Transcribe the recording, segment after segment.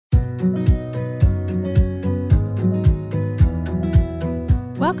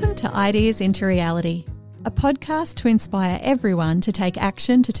Welcome to Ideas into Reality, a podcast to inspire everyone to take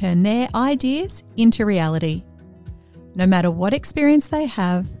action to turn their ideas into reality. No matter what experience they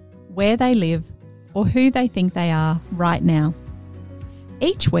have, where they live, or who they think they are right now.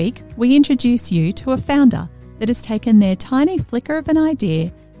 Each week, we introduce you to a founder that has taken their tiny flicker of an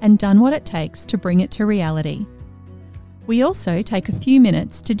idea and done what it takes to bring it to reality. We also take a few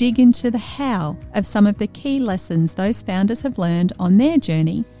minutes to dig into the how of some of the key lessons those founders have learned on their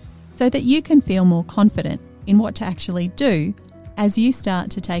journey so that you can feel more confident in what to actually do as you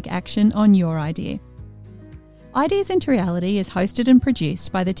start to take action on your idea. Ideas into Reality is hosted and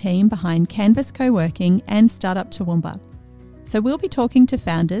produced by the team behind Canvas Co-working and Startup Toowoomba. So we'll be talking to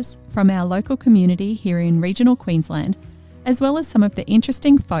founders from our local community here in regional Queensland, as well as some of the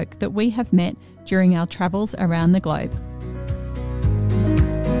interesting folk that we have met during our travels around the globe.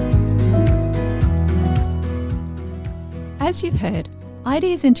 As you've heard,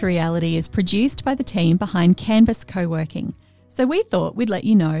 Ideas into Reality is produced by the team behind Canvas Co-working, so we thought we'd let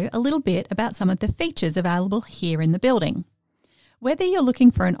you know a little bit about some of the features available here in the building. Whether you're looking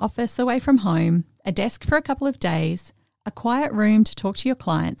for an office away from home, a desk for a couple of days, a quiet room to talk to your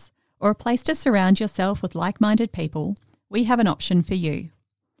clients, or a place to surround yourself with like-minded people, we have an option for you.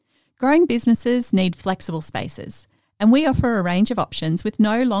 Growing businesses need flexible spaces, and we offer a range of options with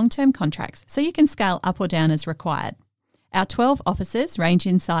no long-term contracts so you can scale up or down as required. Our 12 offices range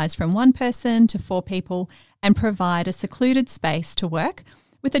in size from 1 person to 4 people and provide a secluded space to work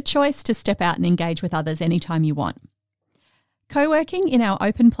with a choice to step out and engage with others anytime you want. Co-working in our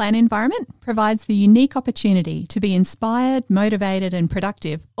open plan environment provides the unique opportunity to be inspired, motivated and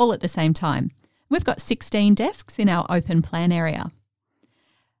productive all at the same time. We've got 16 desks in our open plan area.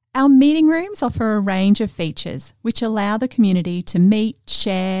 Our meeting rooms offer a range of features which allow the community to meet,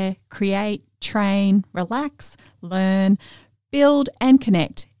 share, create, train, relax, learn, build and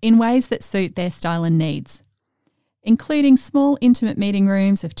connect in ways that suit their style and needs, including small intimate meeting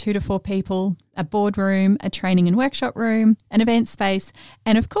rooms of 2 to 4 people, a boardroom, a training and workshop room, an event space,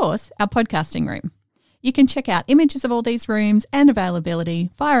 and of course, our podcasting room. You can check out images of all these rooms and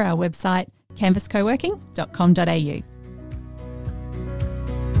availability via our website, canvascoworking.com.au.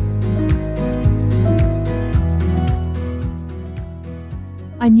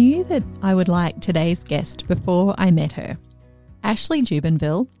 I knew that I would like today's guest before I met her. Ashley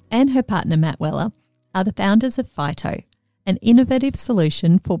Jubinville and her partner Matt Weller are the founders of Phyto, an innovative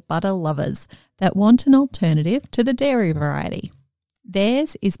solution for butter lovers that want an alternative to the dairy variety.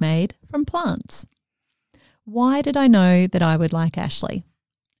 Theirs is made from plants. Why did I know that I would like Ashley?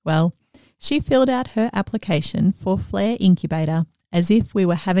 Well, she filled out her application for Flare Incubator as if we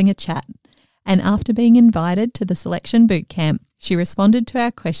were having a chat, and after being invited to the selection boot camp, she responded to our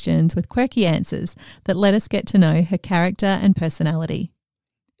questions with quirky answers that let us get to know her character and personality.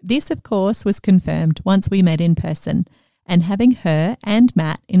 This, of course, was confirmed once we met in person, and having her and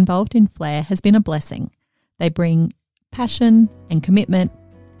Matt involved in Flare has been a blessing. They bring passion and commitment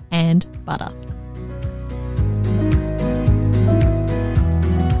and butter.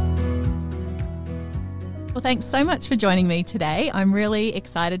 Well, thanks so much for joining me today. I'm really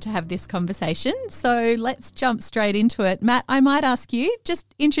excited to have this conversation. So let's jump straight into it. Matt, I might ask you,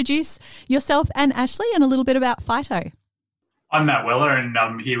 just introduce yourself and Ashley and a little bit about Phyto. I'm Matt Weller and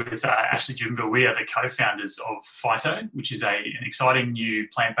I'm here with Ashley Jubinville. We are the co-founders of Phyto, which is an exciting new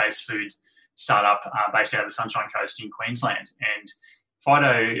plant-based food startup based out of the Sunshine Coast in Queensland. And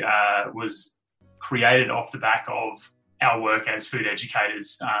Phyto was created off the back of our work as food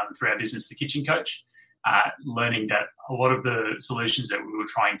educators through our business, The Kitchen Coach. Learning that a lot of the solutions that we were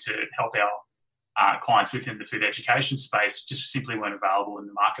trying to help our clients within the food education space just simply weren't available in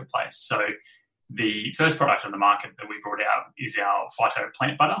the marketplace. So the first product on the market that we brought out is our Phyto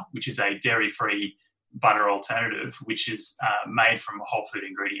plant butter, which is a dairy-free butter alternative, which is made from whole food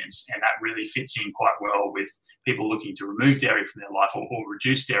ingredients. And that really fits in quite well with people looking to remove dairy from their life or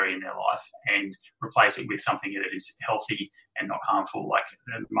reduce dairy in their life and replace it with something that is healthy and not harmful, like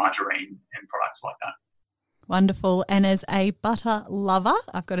margarine and products like that. Wonderful. And as a butter lover,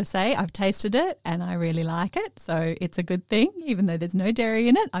 I've got to say I've tasted it and I really like it. So it's a good thing. Even though there's no dairy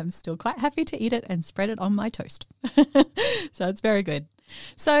in it, I'm still quite happy to eat it and spread it on my toast. So it's very good.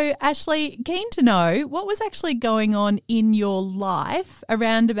 So Ashley, keen to know what was actually going on in your life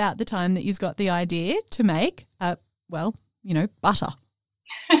around about the time that you got the idea to make, butter.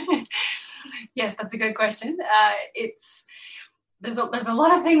 Yes, that's a good question. There's a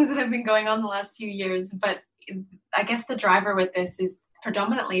lot of things that have been going on the last few years, but I guess the driver with this is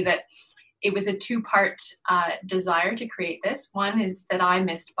predominantly that it was a two-part desire to create this. One is that I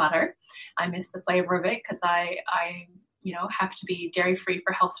missed butter. I missed the flavor of it because I have to be dairy-free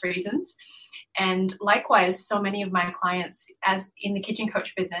for health reasons. And likewise, so many of my clients, as in the kitchen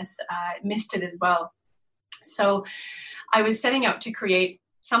coach business, missed it as well. So I was setting out to create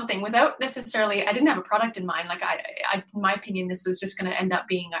something without necessarily, I didn't have a product in mind. Like in my opinion, this was just going to end up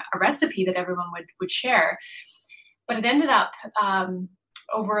being a recipe that everyone would share. But it ended up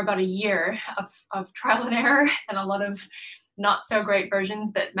over about a year of trial and error and a lot of not so great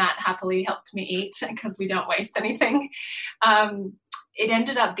versions that Matt happily helped me eat because we don't waste anything. It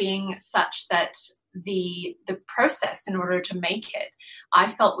ended up being such that the process in order to make it, I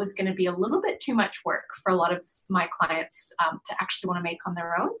felt was going to be a little bit too much work for a lot of my clients to actually want to make on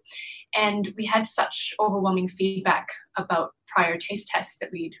their own. And we had such overwhelming feedback about prior taste tests that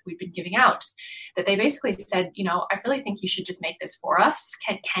we'd been giving out that they basically said, I really think you should just make this for us.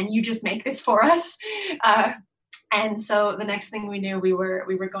 Can you just make this for us? And so the next thing we knew, we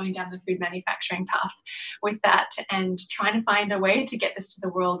were going down the food manufacturing path with that and trying to find a way to get this to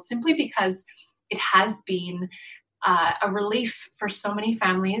the world, simply because it has been a relief for so many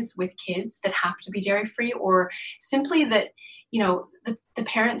families with kids that have to be dairy-free, or simply that, the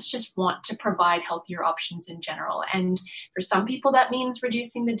parents just want to provide healthier options in general. And for some people, that means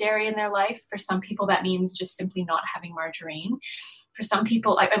reducing the dairy in their life. For some people, that means just simply not having margarine. For some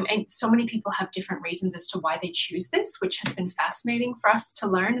people, and so many people have different reasons as to why they choose this, which has been fascinating for us to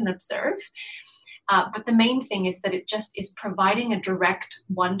learn and observe. But the main thing is that it just is providing a direct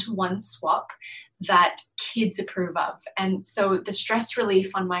one-to-one swap that kids approve of. And so the stress relief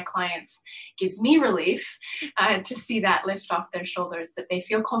on my clients gives me relief to see that lift off their shoulders, that they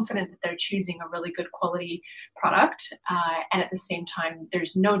feel confident that they're choosing a really good quality product. And at the same time,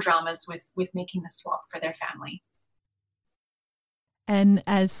 there's no dramas with making the swap for their family. And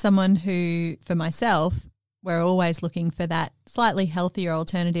as someone who, for myself, we're always looking for that slightly healthier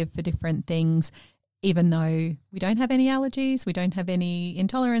alternative for different things, even though we don't have any allergies, we don't have any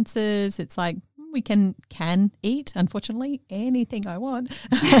intolerances. It's like we can eat, unfortunately, anything I want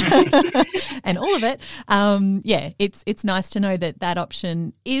and all of it. It's nice to know that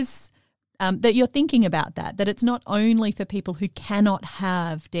option is that you're thinking about that it's not only for people who cannot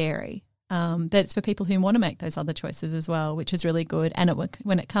have dairy, that it's for people who want to make those other choices as well, which is really good. And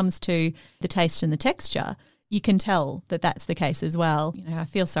when it comes to the taste and the texture, you can tell that that's the case as well. I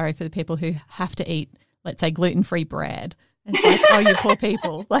feel sorry for the people who have to eat, let's say, gluten-free bread. It's like, oh, you poor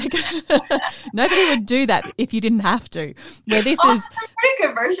people. Like, nobody would do that if you didn't have to. Where this is pretty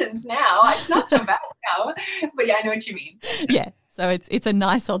good versions now. It's not so bad now. But yeah, I know what you mean. Yeah. So it's a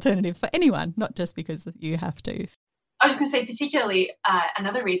nice alternative for anyone, not just because you have to. I was going to say, particularly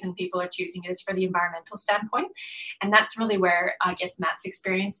another reason people are choosing it is for the environmental standpoint. And that's really where I guess Matt's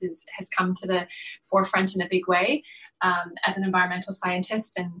experience has come to the forefront in a big way as an environmental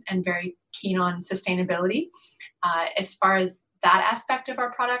scientist and very keen on sustainability. As far as that aspect of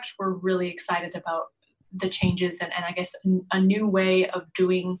our product, we're really excited about the changes and I guess a new way of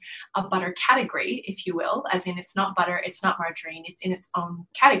doing a butter category, if you will, as in it's not butter, it's not margarine, it's in its own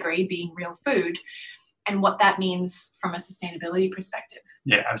category, being real food, and what that means from a sustainability perspective.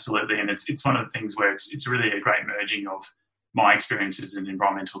 Yeah, absolutely. And it's one of the things where it's really a great merging of my experience as an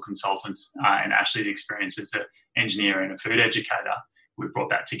environmental consultant and Ashley's experience as an engineer and a food educator. We've brought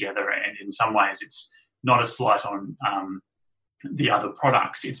that together, and in some ways it's not a slight on the other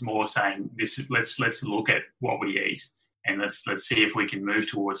products. It's more saying this. Let's look at what we eat and let's see if we can move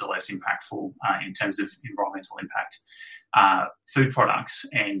towards a less impactful in terms of environmental impact food products.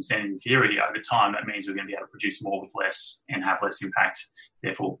 And then in theory, over time, that means we're going to be able to produce more with less and have less impact.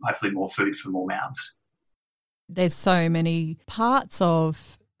 Therefore, hopefully, more food for more mouths. There's so many parts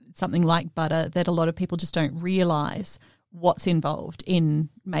of something like butter that a lot of people just don't realise what's involved in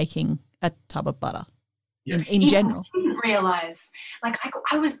making a tub of butter. Yes. In general. I didn't realize. Like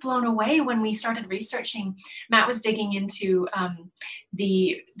I was blown away when we started researching. Matt was digging into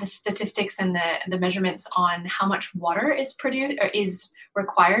the statistics and the measurements on how much water is produced or is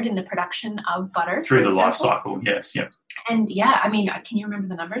required in the production of butter through the life cycle. Yes, yep. And yeah, I mean, can you remember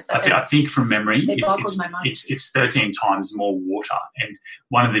the numbers? I think from memory, it's 13 times more water. And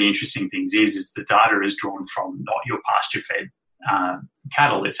one of the interesting things is the data is drawn from not your pasture-fed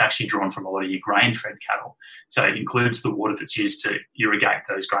cattle. It's actually drawn from a lot of your grain-fed cattle. So it includes the water that's used to irrigate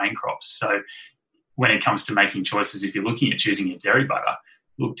those grain crops. So when it comes to making choices, if you're looking at choosing a dairy butter,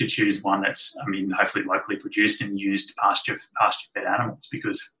 look to choose one that's, hopefully locally produced and used pasture-fed animals,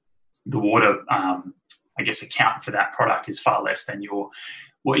 because the water, account for that product is far less than your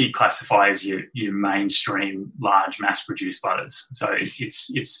what you classify as your mainstream large mass produced butters. So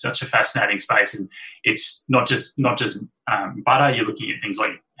it's such a fascinating space, and it's not just butter. You're looking at things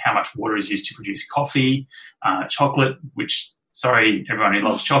like how much water is used to produce coffee, chocolate, which, sorry, everyone who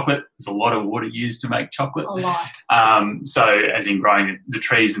loves chocolate, there's a lot of water used to make chocolate. A lot. So as in growing the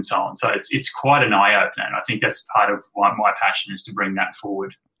trees and so on. So it's quite an eye-opener, and I think that's part of why my passion is to bring that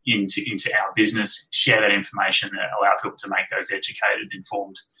forward into our business, share that information, and allow people to make those educated,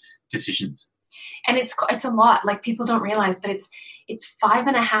 informed decisions. And it's a lot, like people don't realize, but it's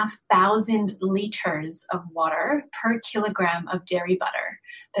 5,500 liters of water per kilogram of dairy butter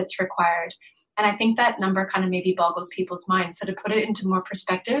that's required. And I think that number kind of maybe boggles people's minds. So to put it into more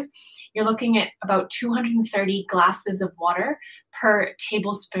perspective, you're looking at about 230 glasses of water per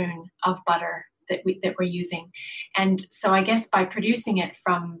tablespoon of butter that we're using. And so I guess by producing it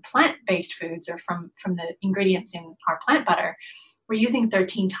from plant-based foods or from the ingredients in our plant butter, we're using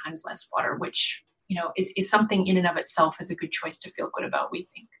 13 times less water, which, is something in and of itself is a good choice to feel good about, we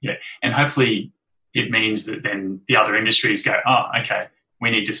think. Yeah. And hopefully it means that then the other industries go, oh, okay,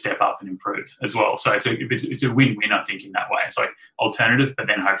 we need to step up and improve as well. So it's a win-win, I think, in that way. It's like alternative, but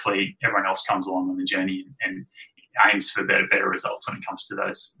then hopefully everyone else comes along on the journey and aims for better results when it comes to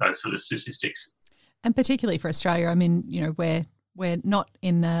those sort of statistics. And particularly for Australia, I mean, we're not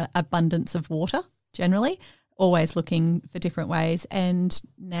in abundance of water generally, always looking for different ways. And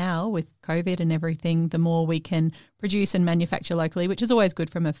now with COVID and everything, the more we can produce and manufacture locally, which is always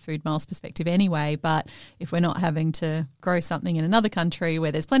good from a food miles perspective anyway. But if we're not having to grow something in another country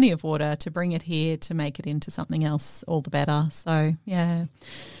where there's plenty of water, to bring it here to make it into something else, all the better. So, yeah.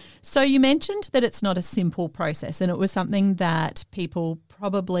 So you mentioned that it's not a simple process, and it was something that people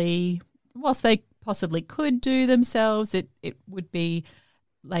probably, whilst they possibly could do themselves, it would be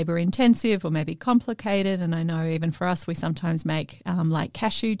labour intensive or maybe complicated. And I know even for us, we sometimes make like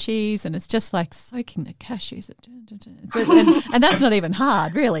cashew cheese, and it's just like soaking the cashews. And that's not even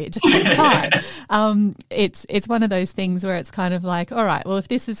hard, really. It just takes time. It's one of those things where it's kind of like, all right, well, if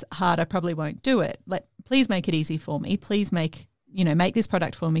this is hard, I probably won't do it. Please make it easy for me. Please make this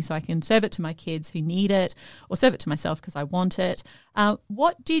product for me so I can serve it to my kids who need it, or serve it to myself because I want it.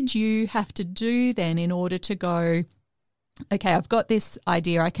 What did you have to do then in order to go, okay, I've got this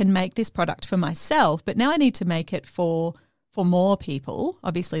idea, I can make this product for myself, but now I need to make it for more people?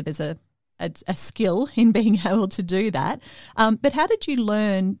 Obviously, there's a skill in being able to do that. But how did you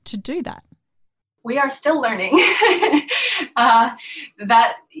learn to do that? We are still learning.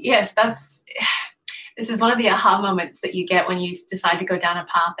 This is one of the aha moments that you get when you decide to go down a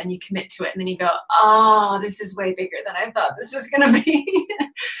path and you commit to it, and then you go, oh, this is way bigger than I thought this was going to be.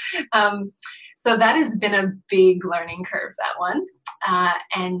 So that has been a big learning curve, that one.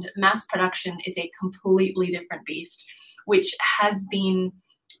 And mass production is a completely different beast, which has been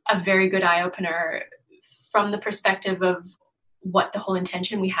a very good eye-opener from the perspective of what the whole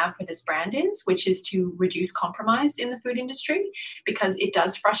intention we have for this brand is, which is to reduce compromise in the food industry, because it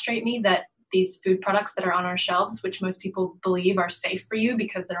does frustrate me that these food products that are on our shelves, which most people believe are safe for you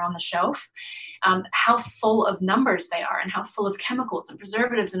because they're on the shelf, how full of numbers they are, and how full of chemicals and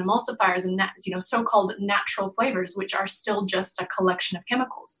preservatives and emulsifiers and so-called natural flavors, which are still just a collection of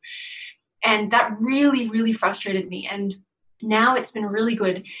chemicals. And that really, really frustrated me. And now it's been really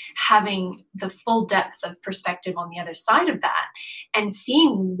good having the full depth of perspective on the other side of that, and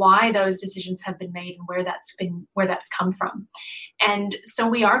seeing why those decisions have been made and where that's come from. And so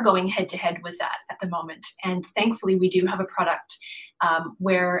we are going head to head with that at the moment. And thankfully we do have a product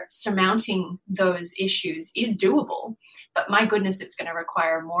where surmounting those issues is doable, but my goodness, it's going to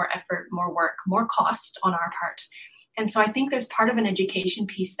require more effort, more work, more cost on our part. And so I think there's part of an education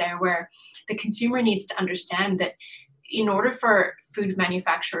piece there where the consumer needs to understand that in order for food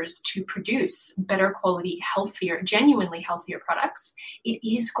manufacturers to produce better quality, healthier, genuinely healthier products, it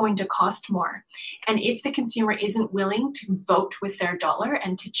is going to cost more. And if the consumer isn't willing to vote with their dollar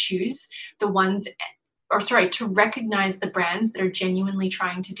and to choose to recognize the brands that are genuinely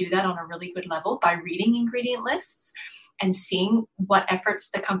trying to do that on a really good level by reading ingredient lists and seeing what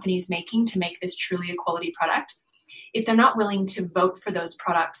efforts the company is making to make this truly a quality product, if they're not willing to vote for those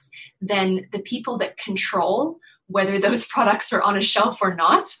products, then the people that control whether those products are on a shelf or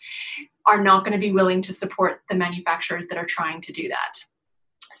not are not going to be willing to support the manufacturers that are trying to do that.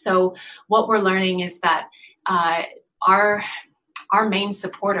 So what we're learning is that our main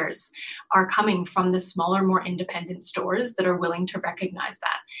supporters are coming from the smaller, more independent stores that are willing to recognize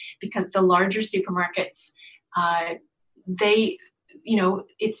that, because the larger supermarkets,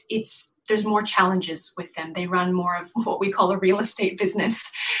 there's more challenges with them. They run more of what we call a real estate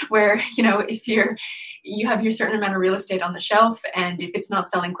business, where, if you have your certain amount of real estate on the shelf, and if it's not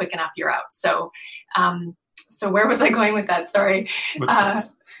selling quick enough, you're out. So where was I going with that? Sorry. What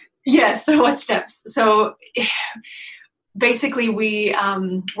steps? Yes. So what steps? So basically,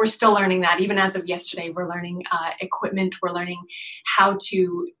 we're still learning that. Even as of yesterday, we're learning equipment. We're learning how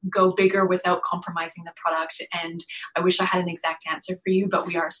to go bigger without compromising the product. And I wish I had an exact answer for you, but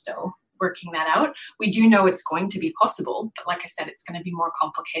we are still working that out. We do know it's going to be possible, but like I said, it's going to be more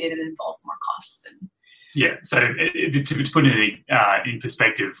complicated and involve more costs. Yeah, so to put it in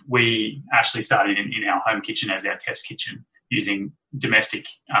perspective, we actually started in our home kitchen as our test kitchen using domestic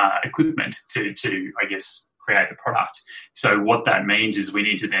equipment to I guess, create the product. So what that means is we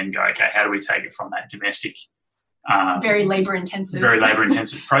need to then go, okay, how do we take it from that domestic, very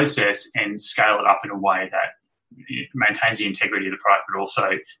labor-intensive process and scale it up in a way that it maintains the integrity of the product, but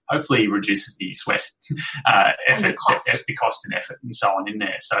also hopefully reduces the sweat, effort, the cost and effort and so on in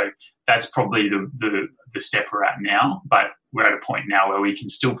there. So that's probably the step we're at now, but we're at a point now where we can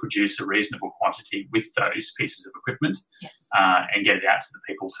still produce a reasonable quantity with those pieces of equipment. Yes. And get it out to the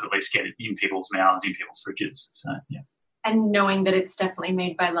people to at least get it in people's mouths, in people's fridges. So, yeah. And knowing that it's definitely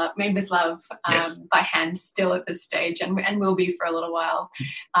made with love, yes. by hand still at this stage, and will be for a little while.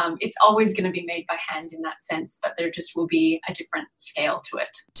 It's always going to be made by hand in that sense, but there just will be a different scale to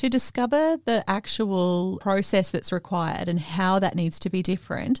it. To discover the actual process that's required and how that needs to be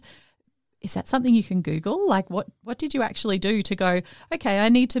different, is that something you can Google? Like what did you actually do to go, okay, I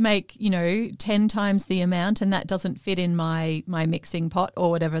need to make, 10 times the amount and that doesn't fit in my mixing pot or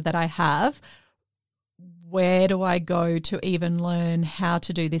whatever that I have. Where do I go to even learn how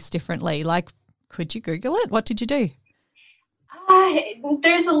to do this differently? Like, could you Google it? What did you do?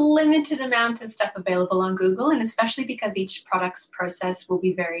 There's a limited amount of stuff available on Google, and especially because each product's process will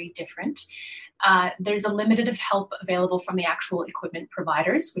be very different. There's a limited of help available from the actual equipment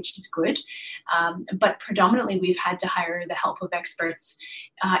providers, which is good. But predominantly, we've had to hire the help of experts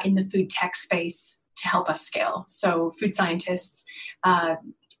in the food tech space to help us scale. So food scientists,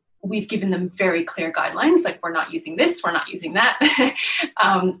 we've given them very clear guidelines, like we're not using this, we're not using that.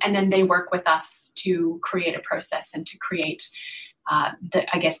 And then they work with us to create a process and to create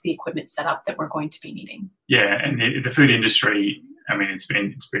the equipment setup that we're going to be needing. Yeah, and the food industry, I mean, it's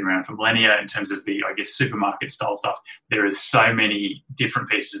been around for millennia in terms of the, supermarket style stuff. There is so many different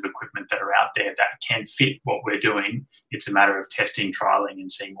pieces of equipment that are out there that can fit what we're doing. It's a matter of testing, trialing,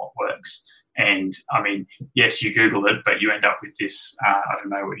 and seeing what works. And I mean, yes, you Google it, but you end up with this, I don't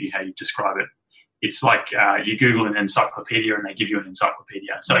know how you describe it. It's like you Google an encyclopedia and they give you an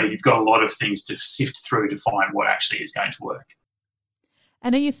encyclopedia. So you've got a lot of things to sift through to find what actually is going to work.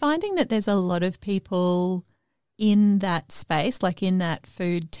 And are you finding that there's a lot of people in that space, like in that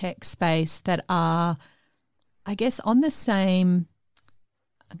food tech space, that are, I guess, on the same,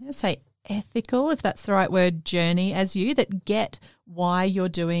 I'm going to say ethical, if that's the right word, journey as you, that get why you're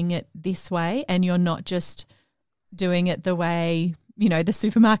doing it this way and you're not just doing it the way, the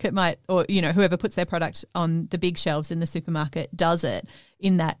supermarket might, or, whoever puts their product on the big shelves in the supermarket does it,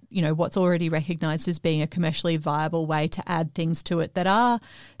 in that, what's already recognised as being a commercially viable way to add things to it that are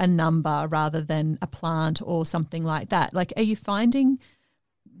a number rather than a plant or something like that. Like, are you finding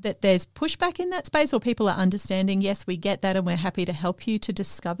that there's pushback in that space, or people are understanding, yes, we get that and we're happy to help you to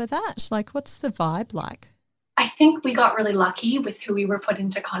discover that? Like, what's the vibe like? I think we got really lucky with who we were put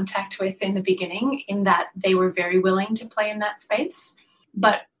into contact with in the beginning, in that they were very willing to play in that space.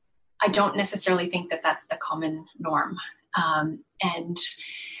 But I don't necessarily think that that's the common norm. And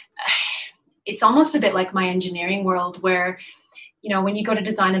it's almost a bit like my engineering world where, when you go to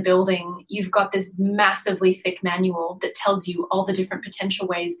design a building, you've got this massively thick manual that tells you all the different potential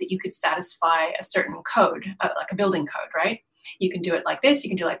ways that you could satisfy a certain code, like a building code, right? You can do it like this, you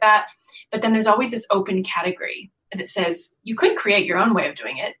can do it like that. But then there's always this open category that says you could create your own way of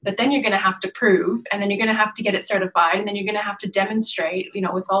doing it, but then you're going to have to prove, and then you're going to have to get it certified, and then you're going to have to demonstrate,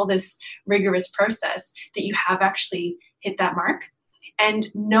 with all this rigorous process that you have actually hit that mark. And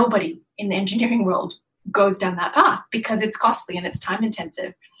nobody in the engineering world goes down that path because it's costly and it's time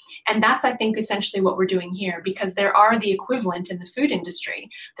intensive. And that's, I think, essentially what we're doing here, because there are the equivalent in the food industry.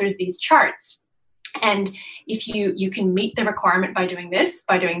 There's these charts. And if you can meet the requirement by doing this,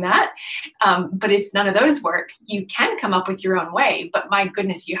 by doing that. But if none of those work, you can come up with your own way. But my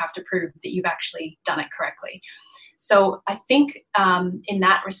goodness, you have to prove that you've actually done it correctly. So I think in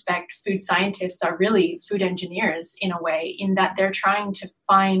that respect, food scientists are really food engineers in a way, in that they're trying to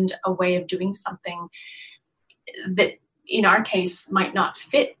find a way of doing something that in our case might not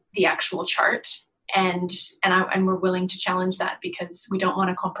fit the actual chart. And we're willing to challenge that because we don't want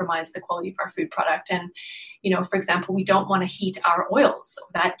to compromise the quality of our food product. And, For example, we don't want to heat our oils.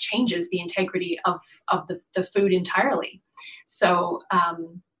 That changes the integrity of the food entirely. So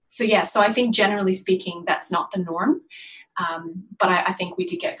I think generally speaking, that's not the norm. But I think we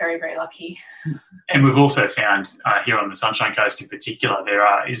did get very, very lucky. And we've also found here on the Sunshine Coast in particular,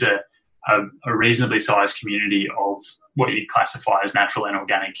 there is a reasonably sized community of what you'd classify as natural and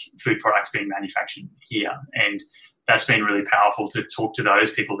organic food products being manufactured here. And that's been really powerful to talk to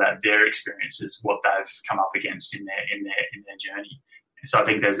those people about their experiences, what they've come up against in their journey. So I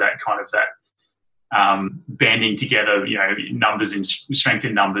think there's that kind of banding together, numbers and strength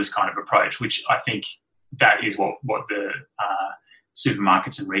in numbers kind of approach, which I think that is what the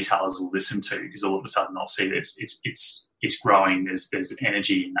supermarkets and retailers will listen to, because all of a sudden they'll see this. It's growing. There's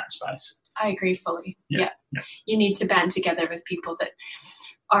energy in that space. I agree fully. Yeah. You need to band together with people that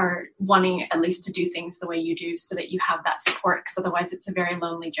are wanting at least to do things the way you do, so that you have that support, because otherwise it's a very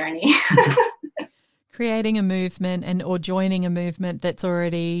lonely journey. Creating a movement or joining a movement that's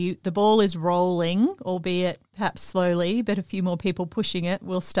already, the ball is rolling, albeit perhaps slowly, but a few more people pushing it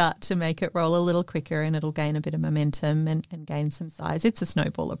will start to make it roll a little quicker, and it'll gain a bit of momentum and gain some size. It's a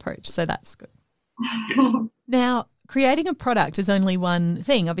snowball approach, so that's good. Yes. Now, creating a product is only one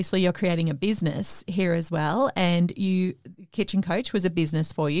thing. Obviously, you're creating a business here as well, and Kitchen Coach was a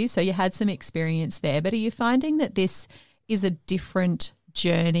business for you, so you had some experience there. But are you finding that this is a different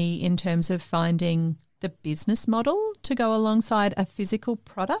journey in terms of finding the business model to go alongside a physical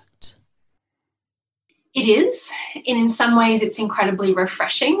product? It is. And in some ways, it's incredibly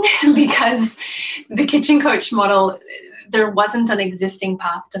refreshing because the Kitchen Coach model, there wasn't an existing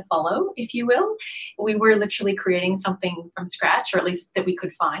path to follow, if you will. We were literally creating something from scratch, or at least that we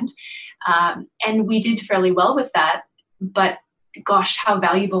could find. And we did fairly well with that. But gosh, how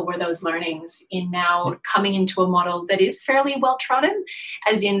valuable were those learnings in now coming into a model that is fairly well trodden,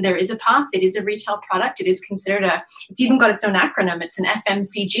 as in there is a path, it is a retail product, it is considered it's even got its own acronym, it's an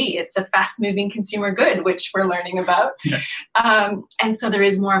FMCG, it's a fast moving consumer good, which we're learning about. Yeah. And so there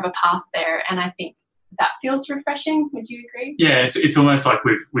is more of a path there. And I think that feels refreshing. Would you agree? Yeah, it's almost like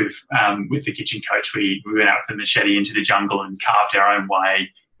we've with the Kitchen Coach, we went out with the machete into the jungle and carved our own way.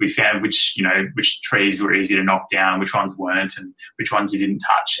 We found which trees were easy to knock down, which ones weren't, and which ones you didn't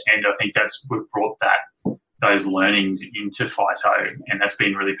touch. And I think we've brought those learnings into Phyto, and that's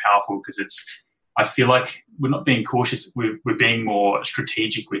been really powerful, because I feel like we're not being cautious. We're being more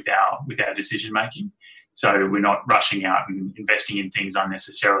strategic with our decision making. So we're not rushing out and investing in things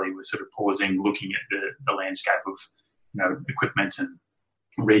unnecessarily. We're sort of pausing, looking at the landscape of equipment and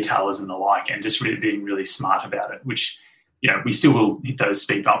retailers and the like, and just really being really smart about it, which we still will hit those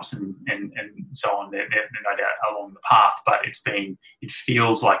speed bumps and so on. They're no doubt along the path, but it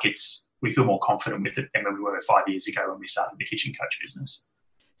feels like we feel more confident with it than when we were 5 years ago when we started the Kitchen Coach business.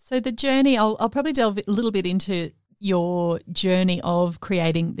 So the journey, I'll probably delve a little bit into your journey of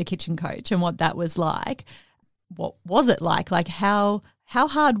creating the Kitchen Coach and what that was like. What was it like? Like how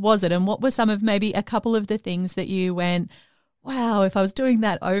hard was it? And what were some of maybe a couple of the things that you went, wow, if I was doing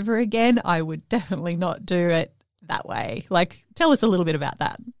that over again, I would definitely not do it that way? Like, tell us a little bit about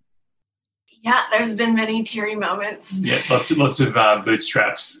that. Yeah, there's been many teary moments. Yeah, lots of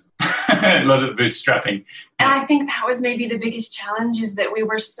bootstraps, a lot of bootstrapping. And I think that was maybe the biggest challenge, is that we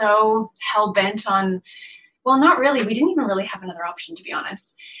were so hell-bent on, well, not really. We didn't even really have another option, to be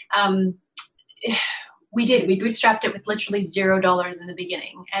honest. We bootstrapped it with literally $0 in the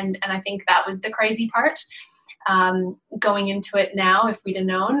beginning. And I think that was the crazy part. Going into it now, if we'd have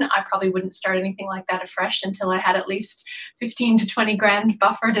known, I probably wouldn't start anything like that afresh until I had at least 15 to 20 grand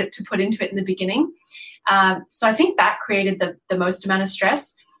buffer to put into it in the beginning. So I think that created the most amount of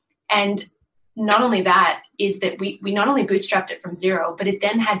stress. And not only that, is that we not only bootstrapped it from zero, but it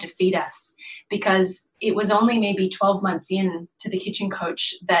then had to feed us, because it was only maybe 12 months in to the Kitchen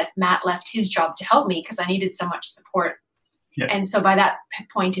Coach that Matt left his job to help me, because I needed so much support. Yeah. And so by that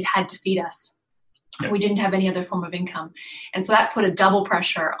point, it had to feed us. Yeah. We didn't have any other form of income. And so that put a double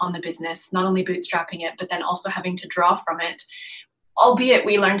pressure on the business, not only bootstrapping it, but then also having to draw from it. Albeit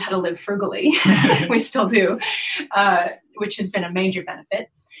we learned how to live frugally. We still do, which has been a major benefit.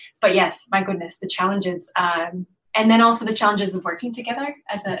 But yes, my goodness, the challenges, and then also the challenges of working together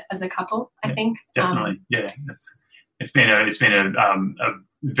as a couple, I think. Definitely. It's been a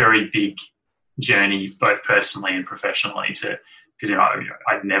very big journey, both personally and professionally, because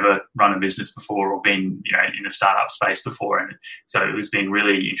I'd never run a business before or been in a startup space before, and so it was been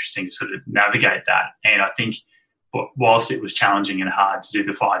really interesting to sort of navigate that. And I think, whilst it was challenging and hard to do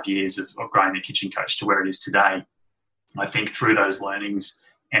the 5 years of growing the Kitchen Coach to where it is today, I think through those learnings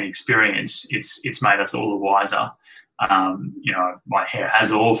and experience, it's made us all the wiser my hair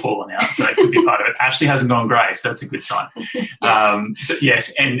has all fallen out, so it could be part of it. Ashley hasn't gone grey, so that's a good sign.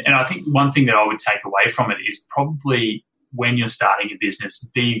 Yes. And I think one thing that I would take away from it is probably when you're starting a business,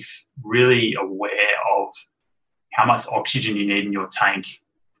 be really aware of how much oxygen you need in your tank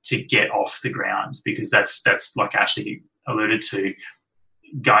to get off the ground, because that's like Ashley alluded to,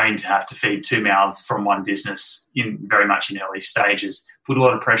 going to have to feed two mouths from one business very much in early stages, put a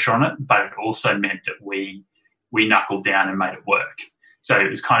lot of pressure on it, but it also meant that we knuckled down and made it work. So it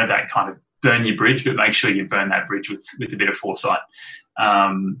was kind of that kind of burn your bridge, but make sure you burn that bridge with a bit of foresight,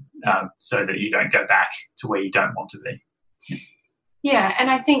 so that you don't go back to where you don't want to be. Yeah, and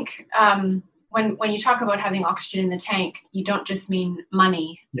I think when you talk about having oxygen in the tank, you don't just mean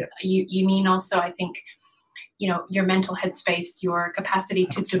money. Yeah. You mean also, I think, your mental headspace, your capacity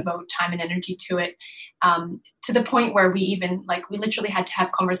to devote time and energy to it, to the point where we literally had to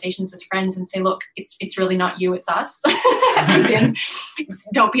have conversations with friends and say, look, it's really not you, it's us. As in,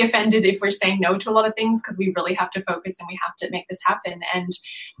 don't be offended if we're saying no to a lot of things, because we really have to focus and we have to make this happen.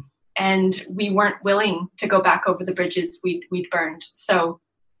 And we weren't willing to go back over the bridges we'd burned. So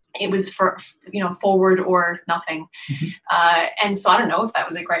it was for, forward or nothing. Mm-hmm. And so I don't know if that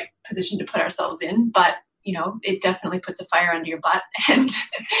was a great position to put ourselves in, but it definitely puts a fire under your butt, and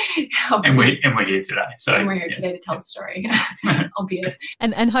we're here today. So we're here today to tell the story, albeit.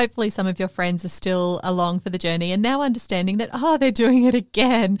 And hopefully some of your friends are still along for the journey and now understanding that they're doing it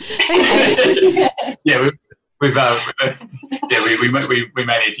again. Yes. Yeah, we may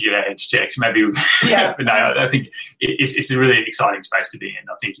need to get our heads checked. Maybe, but no, I think it's a really exciting space to be in.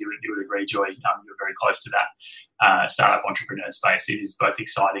 I think you would agree, Joy. You're very close to that startup entrepreneur space. It is both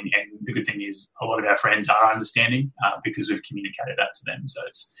exciting, and the good thing is a lot of our friends are understanding because we've communicated that to them. So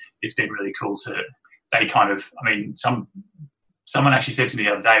it's been really cool to. They kind of, someone actually said to me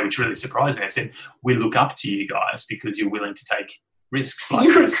the other day, which really surprised me. They said, "We look up to you guys because you're willing to take risks like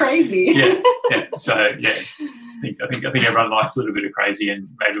You're this." Crazy. Yeah. So yeah, I think everyone likes a little bit of crazy, and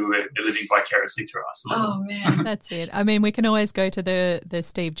maybe we're living vicariously through us. Oh man, that's it. We can always go to the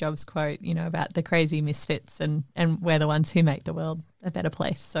Steve Jobs quote, about the crazy misfits, and we're the ones who make the world a better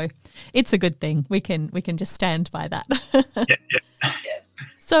place. So it's a good thing. We can just stand by that. Yeah. Yes.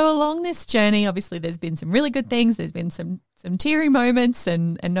 So along this journey, obviously there's been some really good things. There's been some teary moments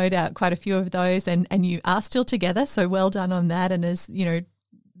and no doubt quite a few of those, and you are still together. So well done on that. And as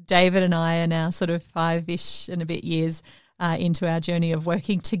David and I are now sort of 5-ish and a bit years into our journey of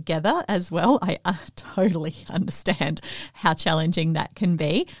working together as well. I totally understand how challenging that can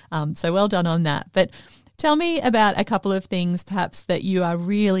be. So well done on that. But tell me about a couple of things perhaps that you are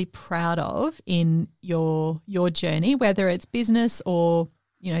really proud of in your journey, whether it's business or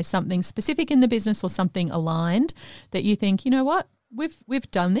something specific in the business or something aligned that you think, what,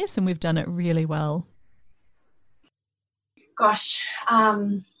 we've done this and we've done it really well. Gosh,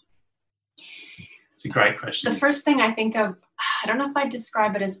 it's a great question. The first thing I think of, I don't know if I'd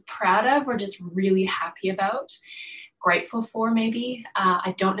describe it as proud of or just really happy about, grateful for maybe.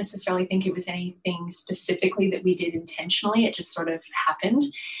 I don't necessarily think it was anything specifically that we did intentionally. It just sort of happened.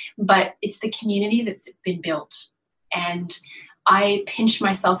 But it's the community that's been built. And I pinch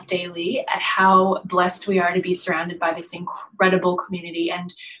myself daily at how blessed we are to be surrounded by this incredible community.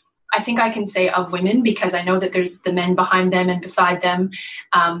 And I think I can say of women, because I know that there's the men behind them and beside them,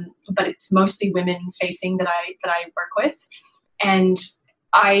 but it's mostly women facing that I work with. And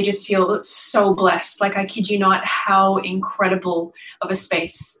I just feel so blessed. Like, I kid you not, how incredible of a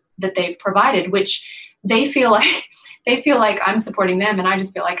space that they've provided, which they feel like I'm supporting them, and I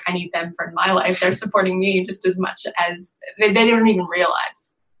just feel like I need them for my life. They're supporting me just as much as they don't even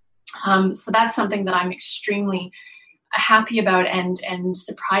realize. So that's something that I'm extremely happy about and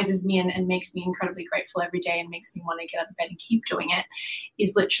surprises me and makes me incredibly grateful every day and makes me want to get out of bed and keep doing it,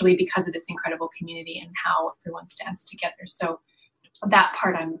 is literally because of this incredible community and how everyone stands together. So that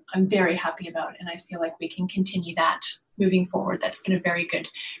part I'm very happy about, and I feel like we can continue that moving forward. That's been a very good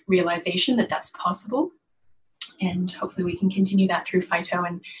realization that that's possible, and hopefully we can continue that through Phyto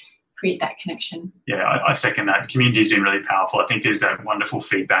and create that connection. Yeah, I second that. Community has been really powerful. I think there's that wonderful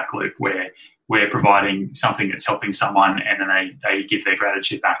feedback loop where we're providing something that's helping someone, and then they give their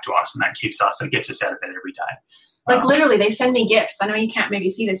gratitude back to us, and that gets us out of bed every day. Like literally, they send me gifts. I know you can't maybe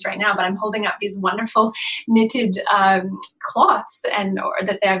see this right now, but I'm holding up these wonderful knitted cloths or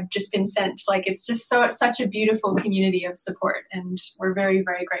that they have just been sent. Like, it's just such a beautiful community of support, and we're very,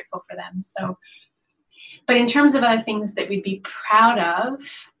 very grateful for them. So, but in terms of other things that we'd be proud of,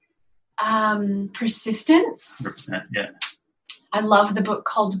 persistence. 100%, yeah. I love the book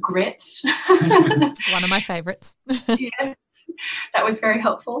called Grit. One of my favorites. Yes, that was very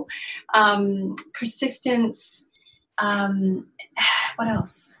helpful. Persistence, What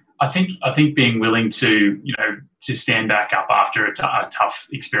else? I think being willing to, to stand back up after a tough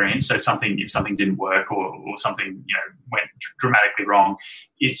experience. So if something didn't work or something, went dramatically wrong,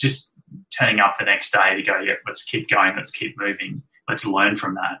 it's just turning up the next day to go, yeah, let's keep going, let's keep moving, let's learn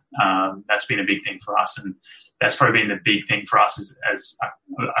from that. That's been a big thing for us, and that's probably been the big thing for us as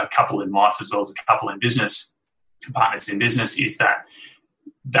a couple in life as well as a couple in business, partners in business, is that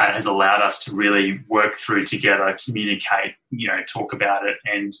has allowed us to really work through together, communicate, talk about it,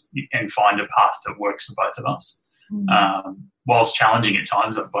 and find a path that works for both of us. Whilst challenging at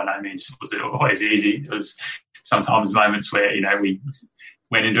times, by no means was it always easy. It was sometimes moments where, we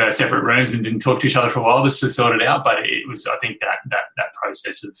went into our separate rooms and didn't talk to each other for a while just to sort it out. But it was, I think, that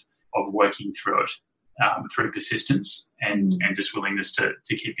process of working through it, through persistence and just willingness to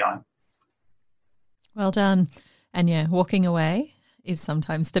keep going. Well done. And yeah, walking away is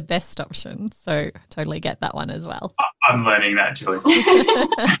sometimes the best option. So totally get that one as well. I'm learning that, Julie.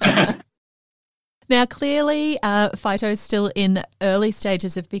 Now, clearly, Phyto is still in the early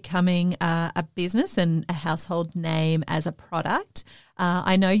stages of becoming a business and a household name as a product.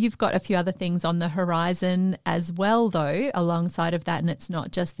 I know you've got a few other things on the horizon as well, though, alongside of that, and it's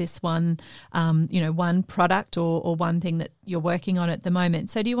not just this one, one product or one thing that you're working on at the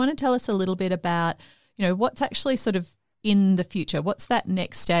moment. So do you want to tell us a little bit about, what's actually sort of in the future? What's that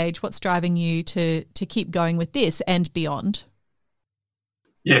next stage? What's driving you to keep going with this and beyond?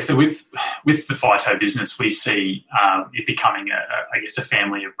 Yeah, so with the Phyto business, we see it becoming a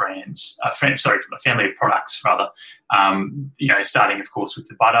family of brands, a family of products rather. Starting of course with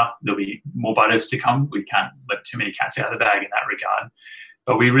the butter, there'll be more butters to come. We can't let too many cats out of the bag in that regard,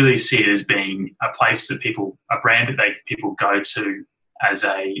 but we really see it as being a place that a brand that people go to as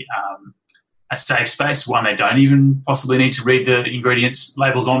a safe space, one they don't even possibly need to read the ingredients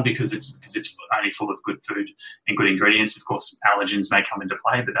labels on because it's only full of good food and good ingredients. Of course, allergens may come into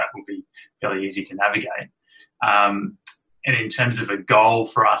play, but that will be fairly easy to navigate. And in terms of a goal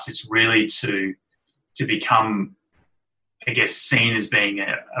for us, it's really to become, I guess, seen as being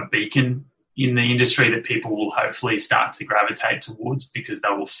a beacon in the industry that people will hopefully start to gravitate towards because they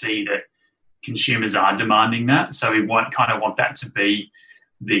will see that consumers are demanding that. So we want that to be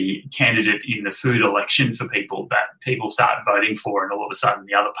the candidate in the food election for people that people start voting for, and all of a sudden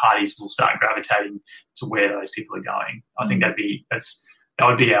the other parties will start gravitating to where those people are going. I think that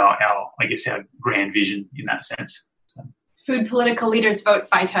would be our grand vision in that sense. So. Food political leaders vote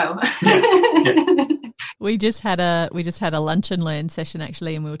Phyto. Yeah. We just had a lunch and learn session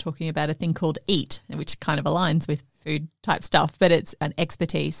actually, and we were talking about a thing called EAT, which kind of aligns with food type stuff, but it's an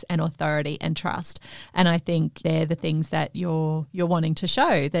expertise and authority and trust. And I think they're the things that you're wanting to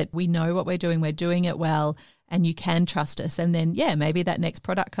show, that we know what we're doing it well, and you can trust us. And then, maybe that next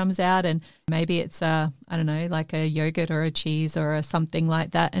product comes out and maybe it's like a yogurt or a cheese or something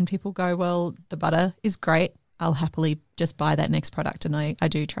like that. And people go, well, the butter is great. I'll happily just buy that next product, and I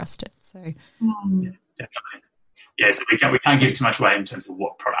do trust it. So yeah, definitely. Yeah, so we can't give too much away in terms of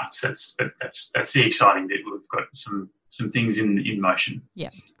what products. That's the exciting bit. We've got some things in motion. Yeah,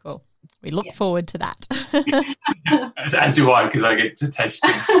 cool. We look forward to that. Yes. As do I, because I get to taste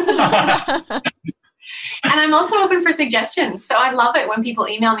them. And I'm also open for suggestions. So I love it when people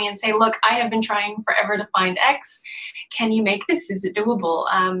email me and say, look, I have been trying forever to find X. Can you make this? Is it doable?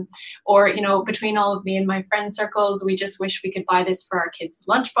 Or, between all of me and my friend circles, we just wish we could buy this for our kids'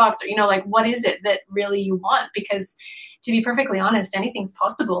 lunchbox. Or, what is it that really you want? Because to be perfectly honest, anything's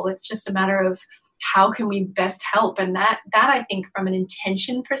possible. It's just a matter of how can we best help? And that I think from an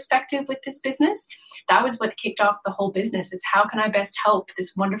intention perspective with this business, that was what kicked off the whole business, is how can I best help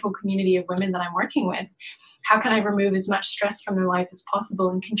this wonderful community of women that I'm working with? How can I remove as much stress from their life as possible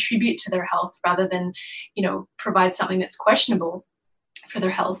and contribute to their health rather than, provide something that's questionable for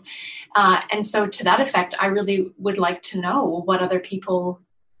their health? And so to that effect, I really would like to know what other people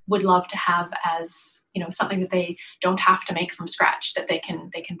would love to have as, something that they don't have to make from scratch, that they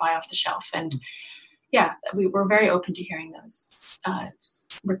can buy off the shelf. And we're very open to hearing those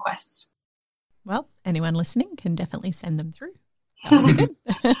requests. Well, anyone listening can definitely send them through. That would be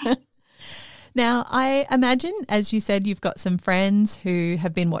good. Now, I imagine, as you said, you've got some friends who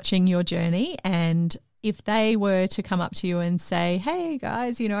have been watching your journey, and if they were to come up to you and say, hey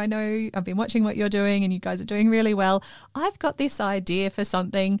guys, I know I've been watching what you're doing and you guys are doing really well. I've got this idea for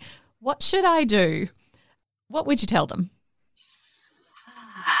something. What should I do? What would you tell them?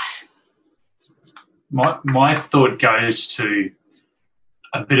 My thought goes to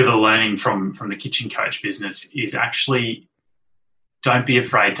a bit of a learning from the Kitchen Coach business is actually don't be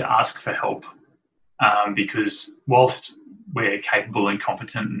afraid to ask for help, because whilst we're capable and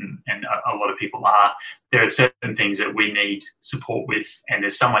competent, and a lot of people are, there are certain things that we need support with, and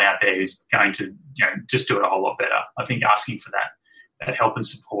there's someone out there who's going to just do it a whole lot better. I think asking for that help and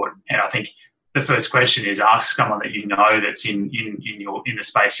support, and I think the first question is ask someone that you know that's in the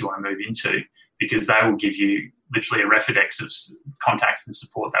space you want to move into, because they will give you literally a Rolodex of contacts and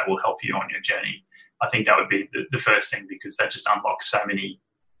support that will help you on your journey. I think that would be the first thing, because that just unlocks so many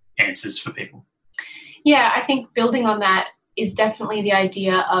answers for people. Yeah, I think building on that is definitely the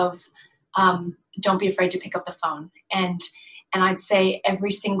idea of don't be afraid to pick up the phone. And I'd say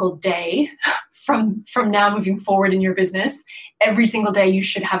every single day from now moving forward in your business, every single day you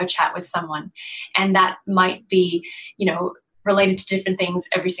should have a chat with someone. And that might be, related to different things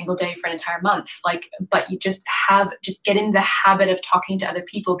every single day for an entire month. But you just get in the habit of talking to other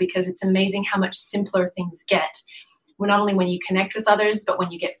people, because it's amazing how much simpler things get. Not only when you connect with others, but when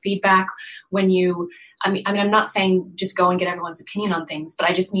you get feedback, I'm not saying just go and get everyone's opinion on things, but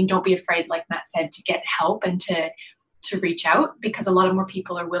I just mean don't be afraid, like Matt said, to get help and to reach out, because a lot of more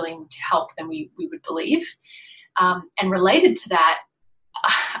people are willing to help than we would believe. And related to that,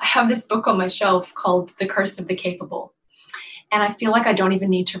 I have this book on my shelf called The Curse of the Capable. And I feel like I don't even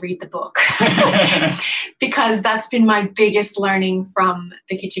need to read the book because that's been my biggest learning from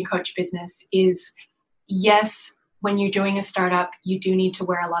the Kitchen Coach business is, yes, when you're doing a startup, you do need to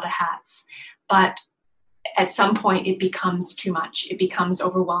wear a lot of hats. But at some point, it becomes too much. It becomes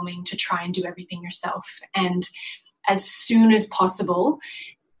overwhelming to try and do everything yourself. And as soon as possible,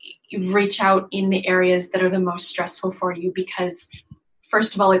 reach out in the areas that are the most stressful for you, because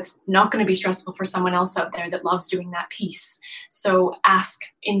first of all, it's not going to be stressful for someone else out there that loves doing that piece. So ask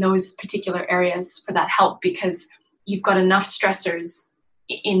in those particular areas for that help, because you've got enough stressors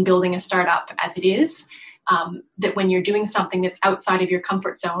in building a startup as it is, that when you're doing something that's outside of your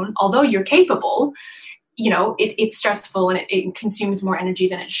comfort zone, although you're capable, it's stressful and it consumes more energy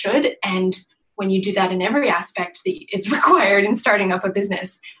than it should. And when you do that in every aspect that is required in starting up a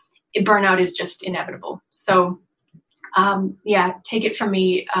business, burnout is just inevitable. So take it from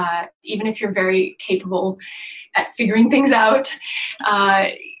me. Even if you're very capable at figuring things out,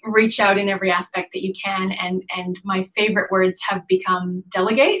 reach out in every aspect that you can. And my favorite words have become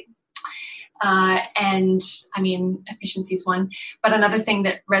delegate. Efficiency is one. But another thing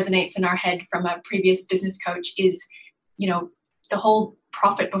that resonates in our head from a previous business coach is, the whole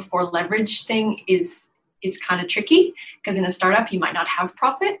profit before leverage thing is kind of tricky, because in a startup you might not have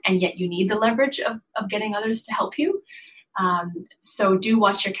profit and yet you need the leverage of getting others to help you. So do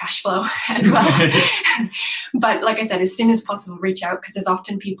watch your cash flow as well. But like I said, as soon as possible, reach out, because there's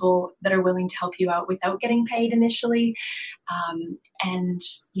often people that are willing to help you out without getting paid initially.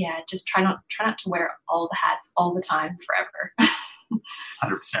 Just try not to wear all the hats all the time forever.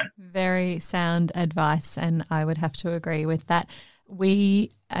 100%. Very sound advice, and I would have to agree with that.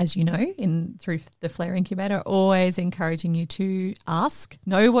 We, as you know, through the Flare Incubator, are always encouraging you to ask,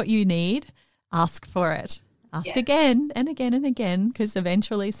 know what you need, ask for it. Ask again and again and again, because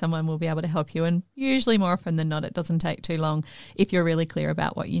eventually someone will be able to help you. And usually more often than not, it doesn't take too long if you're really clear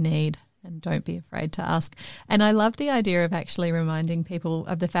about what you need. And don't be afraid to ask. And I love the idea of actually reminding people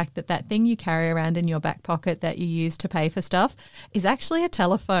of the fact that thing you carry around in your back pocket that you use to pay for stuff is actually a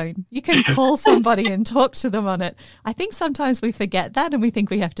telephone. You can call somebody and talk to them on it. I think sometimes we forget that, and we think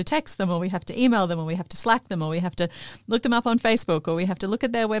we have to text them, or we have to email them, or we have to Slack them, or we have to look them up on Facebook, or we have to look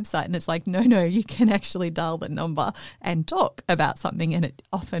at their website. And it's like, no, you can actually dial the number and talk about something, and it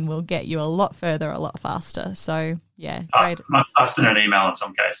often will get you a lot further, a lot faster. So yeah, great. Much faster than an email in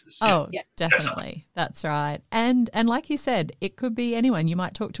some cases. Oh, yeah, definitely. That's right. And like you said, it could be anyone. You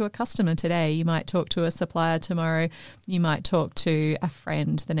might talk to a customer today. You might talk to a supplier tomorrow. You might talk to a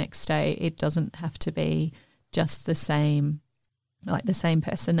friend the next day. It doesn't have to be just the same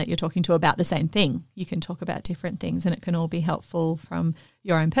person that you're talking to about the same thing. You can talk about different things, and it can all be helpful from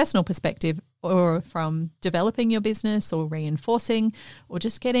your own personal perspective, or from developing your business, or reinforcing, or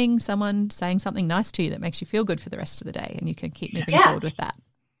just getting someone saying something nice to you that makes you feel good for the rest of the day, and you can keep moving forward with that.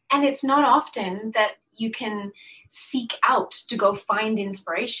 And it's not often that you can seek out to go find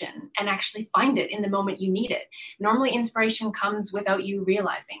inspiration and actually find it in the moment you need it. Normally, inspiration comes without you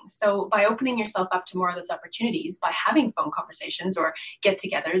realizing. So by opening yourself up to more of those opportunities, by having phone conversations or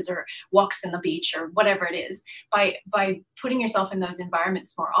get-togethers or walks in the beach or whatever it is, by putting yourself in those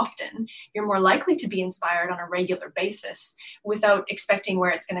environments more often, you're more likely to be inspired on a regular basis without expecting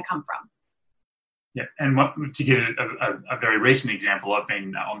where it's going to come from. Yeah, and to give a very recent example, I've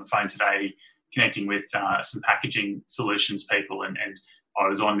been on the phone today connecting with some packaging solutions people, and I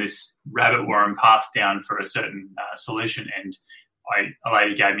was on this rabbit warren path down for a certain solution, and a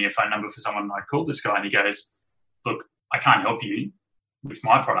lady gave me a phone number for someone, and I called this guy, and he goes, look, I can't help you with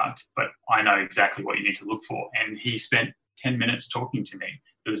my product, but I know exactly what you need to look for. And he spent 10 minutes talking to me.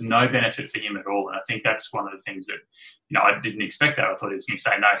 There was no benefit for him at all. And I think that's one of the things that, I didn't expect that. I thought he was going to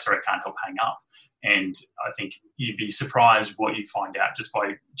say, no, sorry, I can't help, hang up. And I think you'd be surprised what you find out just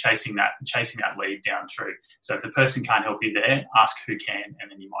by chasing that lead down through. So if the person can't help you there, ask who can,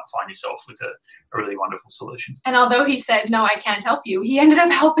 and then you might find yourself with a really wonderful solution. And although he said, no, I can't help you, he ended up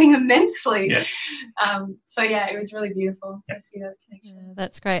helping immensely. Yeah. It was really beautiful to see those connections. Yeah,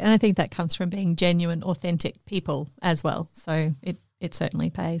 that's great. And I think that comes from being genuine, authentic people as well. So it certainly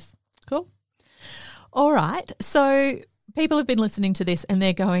pays. Cool. All right. So people have been listening to this and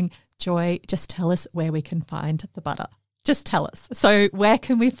they're going, Joy, just tell us where we can find the butter. Just tell us. So where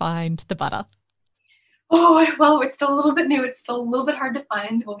can we find the butter? Oh, well, it's still a little bit new. It's still a little bit hard to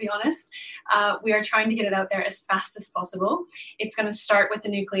find, we'll be honest. We are trying to get it out there as fast as possible. It's going to start with the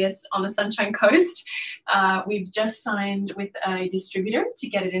nucleus on the Sunshine Coast. We've just signed with a distributor to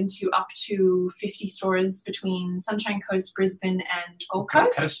get it into up to 50 stores between Sunshine Coast, Brisbane and Gold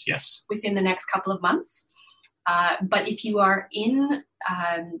Coast, yes, within the next couple of months. But if you are in,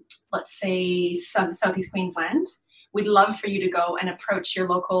 let's say, Southeast Queensland, we'd love for you to go and approach your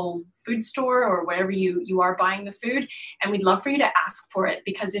local food store or wherever you are buying the food, and we'd love for you to ask for it,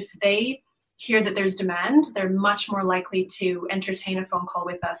 because if they hear that there's demand, they're much more likely to entertain a phone call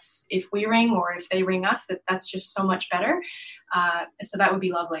with us if we ring, or if they ring us. That's just so much better. So that would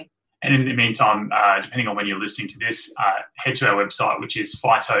be lovely. And in the meantime, depending on when you're listening to this, head to our website, which is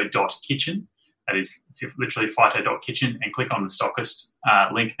phyto.kitchen. That is literally phyto.kitchen, and click on the stockist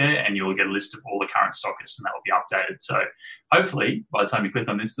link there, and you'll get a list of all the current stockists, and that will be updated. So hopefully by the time you click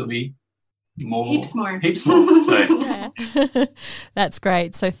on this, there'll be heaps more. So yeah. That's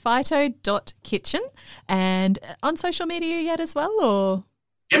great. So phyto.kitchen. And on social media yet as well, or?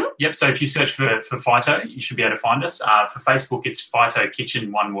 Yep. So if you search for Phyto, you should be able to find us. For Facebook, it's Phyto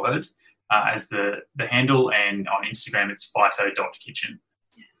Kitchen, one word, as the handle, and on Instagram, it's phyto.kitchen.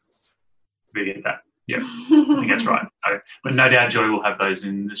 We get that. Yeah, I think that's right. So, but no doubt Joy will have those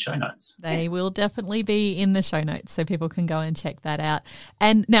in the show notes. They will definitely be in the show notes, so people can go and check that out.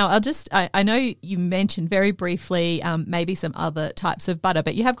 And now I know you mentioned very briefly maybe some other types of butter,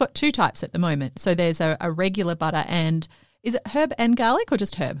 but you have got two types at the moment. So there's a regular butter, and is it herb and garlic or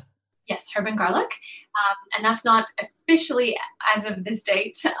just herb? Yes, herb and garlic. And that's not officially as of this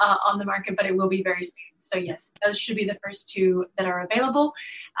date on the market, but it will be very soon. So yes, those should be the first two that are available.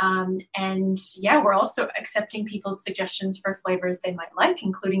 And yeah, we're also accepting people's suggestions for flavors they might like,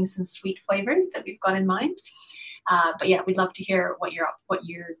 including some sweet flavors that we've got in mind. But yeah, we'd love to hear what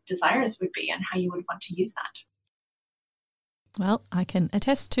your desires would be and how you would want to use that. Well, I can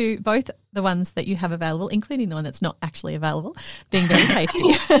attest to both the ones that you have available, including the one that's not actually available, being very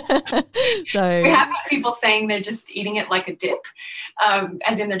tasty. So we have had people saying they're just eating it like a dip,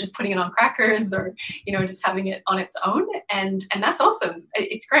 as in they're just putting it on crackers, or just having it on its own, and that's awesome.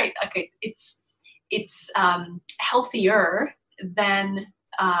 It's great. Okay, it's healthier than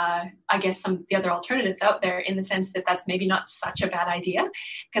I guess some of the other alternatives out there, in the sense that that's maybe not such a bad idea,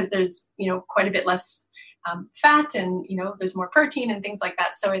 because there's quite a bit less fat, and there's more protein and things like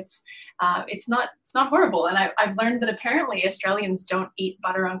that. So it's not horrible. And I've learned that apparently Australians don't eat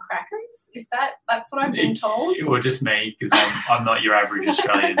butter on crackers. That's what I've been told? Or just me, because I'm not your average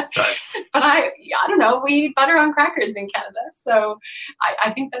Australian. So, but I don't know. We eat butter on crackers in Canada, so I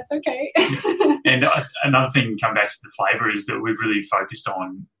think that's okay. Yeah. And another thing, come back to the flavour, is that we've really focused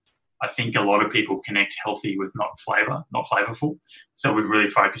on. I think a lot of people connect healthy with not flavourful. So we've really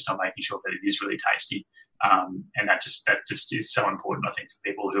focused on making sure that it is really tasty. And that just is so important, I think, for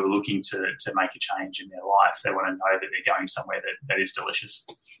people who are looking to make a change in their life. They want to know that they're going somewhere that is delicious.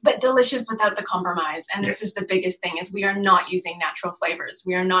 But delicious without the compromise. And yes. This is the biggest thing, is we are not using natural flavors.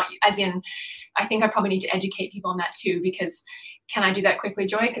 We are not, as in, I think I probably need to educate people on that too, because can I do that quickly,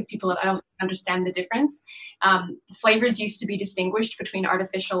 Joy? Because I don't understand the difference. The flavors used to be distinguished between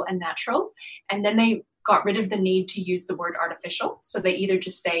artificial and natural, and then they got rid of the need to use the word artificial. So they either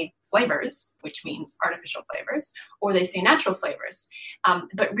just say flavors, which means artificial flavors, or they say natural flavors.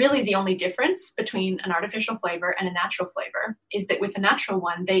 But really the only difference between an artificial flavor and a natural flavor is that with a natural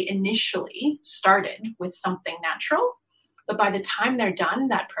one, they initially started with something natural, but by the time they're done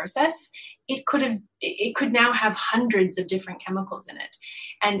that process, it could now have hundreds of different chemicals in it.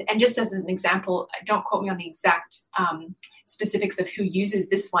 And just as an example, don't quote me on the exact specifics of who uses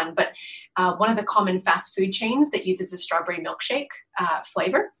this one, but one of the common fast food chains that uses a strawberry milkshake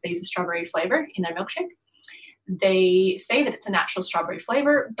flavor, so they use a strawberry flavor in their milkshake, they say that it's a natural strawberry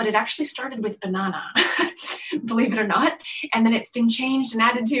flavor, but it actually started with banana, believe it or not. And then it's been changed and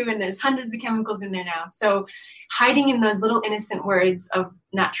added to, and there's hundreds of chemicals in there now. So hiding in those little innocent words of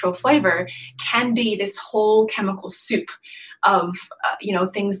natural flavor can be this whole chemical soup of,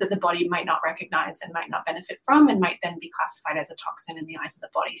 things that the body might not recognize and might not benefit from, and might then be classified as a toxin in the eyes of the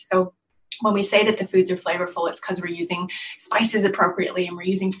body. So when we say that the foods are flavorful, it's because we're using spices appropriately, and we're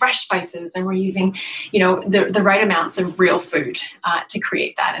using fresh spices, and we're using, the right amounts of real food to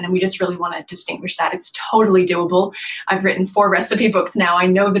create that. And we just really want to distinguish that. It's totally doable. I've written 4 recipe books now. I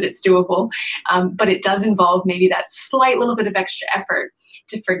know that it's doable, but it does involve maybe that slight little bit of extra effort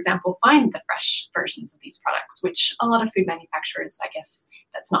to, for example, find the fresh versions of these products, which a lot of food manufacturers, I guess,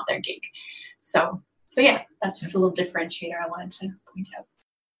 that's not their gig. So yeah, that's just a little differentiator I wanted to point out.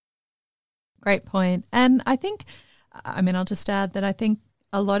 Great point. And I think, I'll just add that I think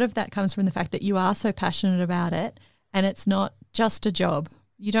a lot of that comes from the fact that you are so passionate about it, and it's not just a job.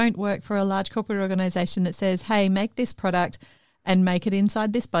 You don't work for a large corporate organization that says, hey, make this product and make it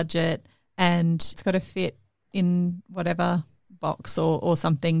inside this budget, and it's got to fit in whatever box or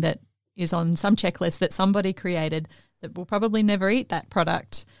something that is on some checklist that somebody created that will probably never eat that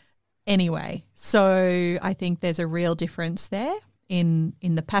product anyway. So I think there's a real difference there in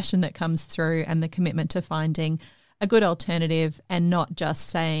the passion that comes through, and the commitment to finding a good alternative, and not just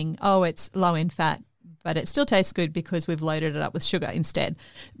saying, oh, it's low in fat, but it still tastes good because we've loaded it up with sugar instead.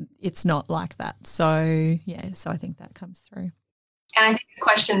 It's not like that. So, so I think that comes through. And I think a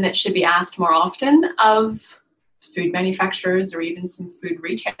question that should be asked more often of food manufacturers, or even some food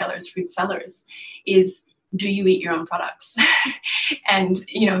retailers, food sellers, is, do you eat your own products? And,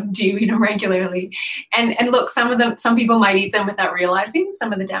 do you eat them regularly? And look, some people might eat them without realizing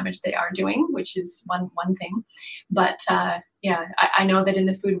some of the damage they are doing, which is one thing. But I know that in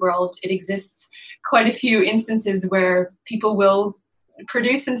the food world, it exists quite a few instances where people will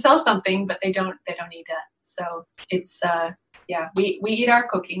produce and sell something, but they don't eat that. So it's, we eat our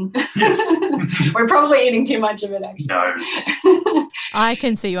cooking. Yes. We're probably eating too much of it, actually. No. I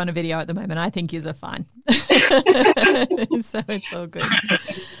can see you on a video at the moment. I think yous are fine. So it's all good.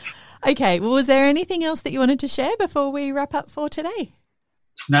 Okay. Well, was there anything else that you wanted to share before we wrap up for today?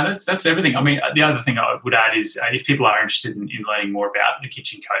 No, that's everything. The other thing I would add is if people are interested in learning more about the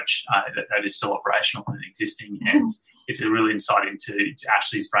Kitchen Coach, that is still operational and existing, and it's a really insight into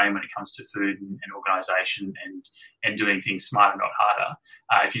Ashley's brain when it comes to food and organisation and doing things smarter, not harder.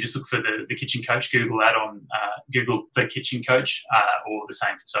 If you just look for the Kitchen Coach, Google that on Google the Kitchen Coach, or the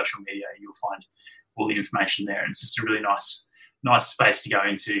same for social media, you'll find all the information there. And it's just a really nice space to go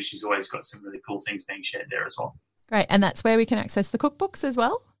into. She's always got some really cool things being shared there as well. Great. And that's where we can access the cookbooks as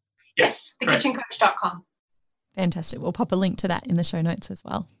well? Yes, thekitchencoach.com. Fantastic. We'll pop a link to that in the show notes as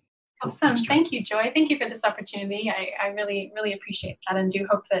well. Awesome. Thank you, Joy. Thank you for this opportunity. I really, really appreciate that, and do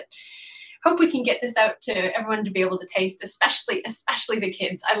hope we can get this out to everyone to be able to taste, especially the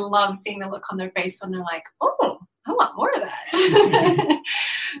kids. I love seeing the look on their face when they're like, oh, I want more of that.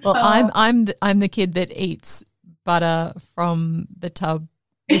 Well, I'm the kid that eats butter from the tub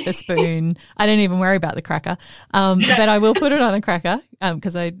with a spoon. I don't even worry about the cracker, but I will put it on a cracker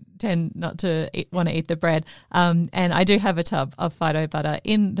because I tend not to want to eat the bread. And I do have a tub of Fido butter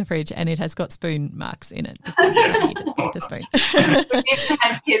in the fridge, and it has got spoon marks in it because I eat it with the spoon. You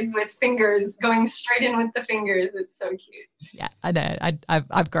have kids with fingers going straight in with the fingers. It's so cute. Yeah, I know.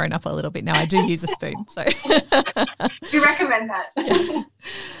 I've grown up a little bit now. I do use a spoon, so we recommend that. Yes.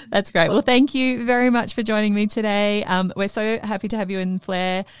 That's great. Well, thank you very much for joining me today. We're so happy to have you in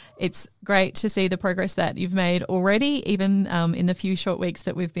Flair. It's great to see the progress that you've made already, even in the few short weeks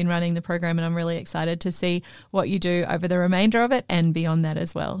that we've been running the program, and I'm really excited to see what you do over the remainder of it and beyond that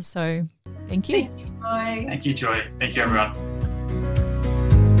as well. So thank you. Thank you, Joy. Thank you, Joy. Thank you, everyone.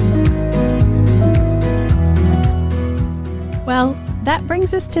 Well, that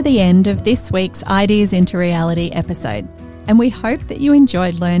brings us to the end of this week's Ideas into Reality episode, and we hope that you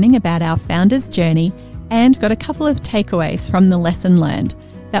enjoyed learning about our founder's journey and got a couple of takeaways from the lesson learned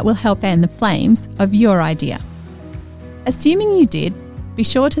that will help fan the flames of your idea. Assuming you did, be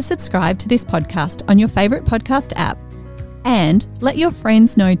sure to subscribe to this podcast on your favourite podcast app, and let your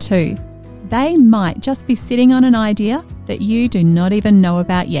friends know too. They might just be sitting on an idea that you do not even know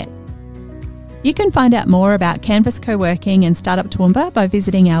about yet. You can find out more about Canvas Co-working and Startup Toowoomba by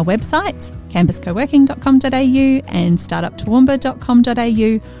visiting our websites, canvascoworking.com.au and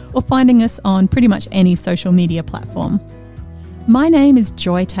startuptoowoomba.com.au, or finding us on pretty much any social media platform. My name is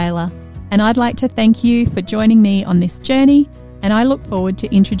Joy Taylor, and I'd like to thank you for joining me on this journey, and I look forward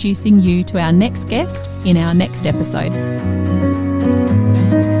to introducing you to our next guest in our next episode.